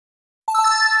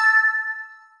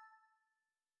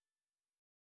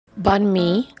Banh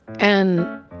Mi and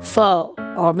Pho,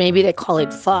 or maybe they call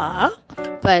it pho,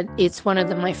 but it's one of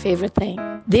my favorite things.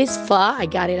 This pho, I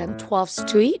got it on 12th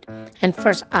Street and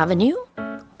First Avenue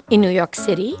in New York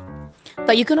City,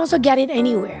 but you can also get it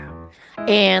anywhere.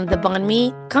 And the banh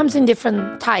mi comes in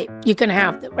different type. You can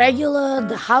have the regular,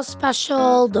 the house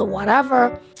special, the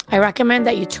whatever. I recommend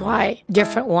that you try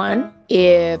different one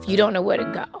if you don't know where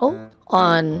to go.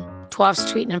 On 12th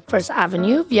Street and First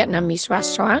Avenue, Vietnamese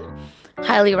restaurant.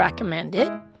 Highly recommend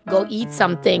it. Go eat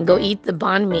something. Go eat the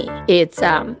banh mi.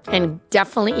 And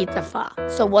definitely eat the pho.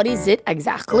 So what is it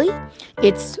exactly?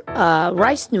 It's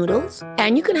rice noodles,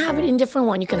 and you can have it in different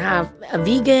one. You can have a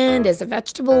vegan. There's a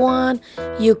vegetable one.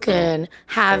 You can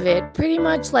have it pretty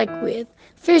much like with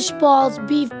fish balls,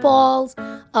 beef balls,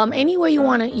 any way you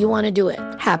wanna do it.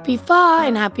 Happy pho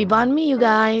and happy banh mi, you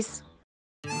guys.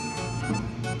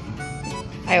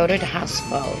 I ordered a house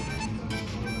pho.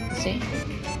 See?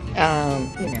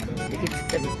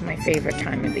 It's my favorite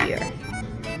time of the year.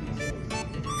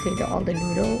 See all the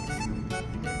noodles?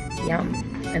 Yum.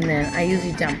 And then I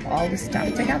usually dump all the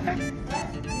stuff together.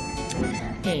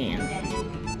 And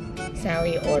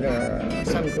Sally ordered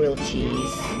some grilled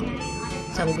cheese,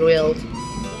 some grilled.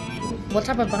 What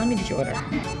type of banh mi did you order?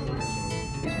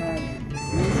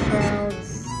 Bean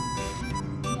sprouts,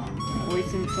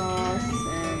 hoisin sauce,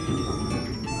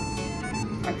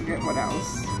 and I forget what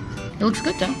else. It looks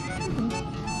good though.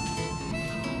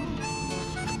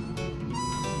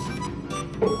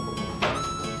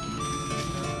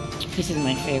 This is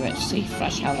my favorite. See,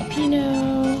 fresh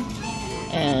jalapeno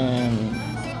and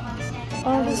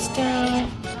all the stuff.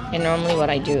 And normally what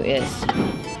I do is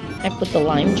I put the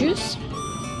lime juice.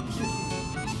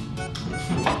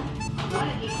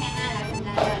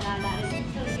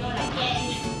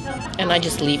 And I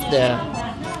just leave the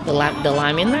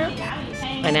lime in there.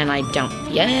 And then I dump,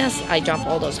 I dump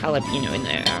all those jalapeno in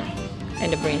there.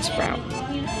 And the green sprout.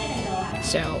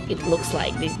 So it looks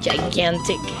like this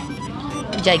gigantic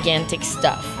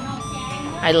stuff.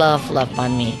 I love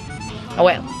banh mi. Oh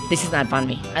well, this is not banh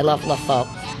mi. I love pho.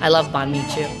 I love banh mi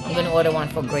too. I'm gonna order one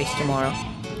for Grace tomorrow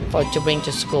to bring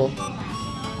to school.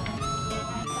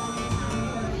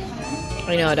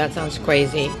 I know that sounds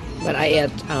crazy, but I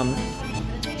ate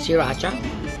sriracha.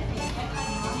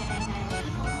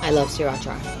 I love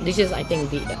sriracha. This is, I think,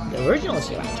 the original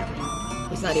sriracha.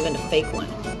 It's not even a fake one,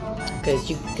 because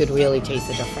you could really taste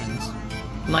the difference.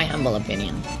 My humble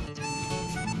opinion.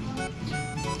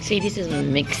 See, this is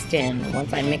mixed in.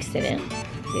 Once I mixed it in,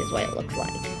 this is what it looks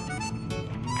like.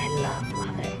 I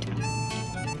love it.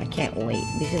 I can't wait.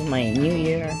 This is my New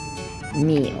Year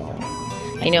meal.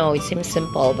 I know it seems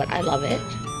simple, but I love it.